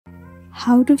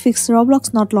How to fix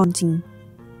Roblox not launching.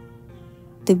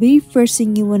 The very first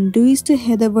thing you want to do is to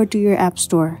head over to your app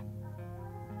store.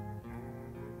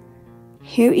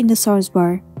 Here in the source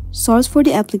bar, search for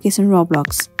the application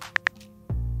Roblox.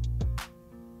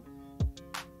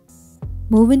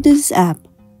 Move into this app.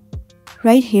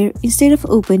 Right here, instead of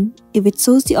open, if it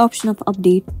shows the option of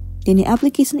update, then your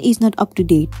application is not up to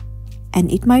date,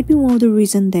 and it might be one of the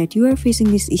reasons that you are facing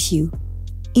this issue.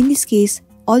 In this case,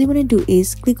 all you want to do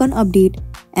is click on update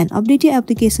and update your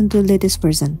application to the latest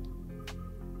version.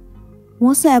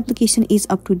 Once the application is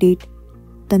up to date,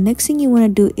 the next thing you want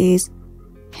to do is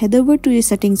head over to the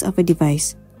settings of a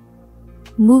device.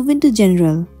 Move into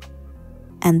general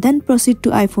and then proceed to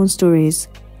iPhone storage.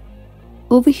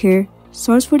 Over here,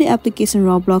 search for the application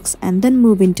Roblox and then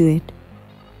move into it.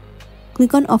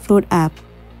 Click on offload app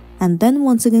and then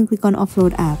once again click on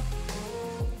offload app.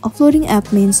 Offloading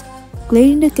app means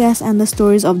clearing the cache and the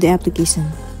storage of the application.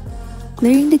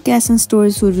 Clearing the cache and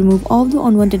storage will remove all the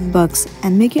unwanted bugs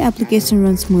and make your application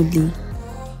run smoothly.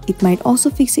 It might also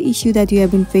fix the issue that you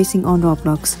have been facing on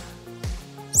Roblox.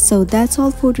 So that's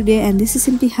all for today, and this is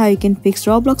simply how you can fix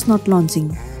Roblox not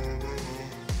launching.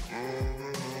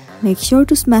 Make sure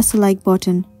to smash the like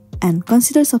button and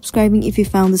consider subscribing if you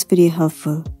found this video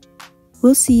helpful.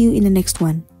 We'll see you in the next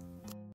one.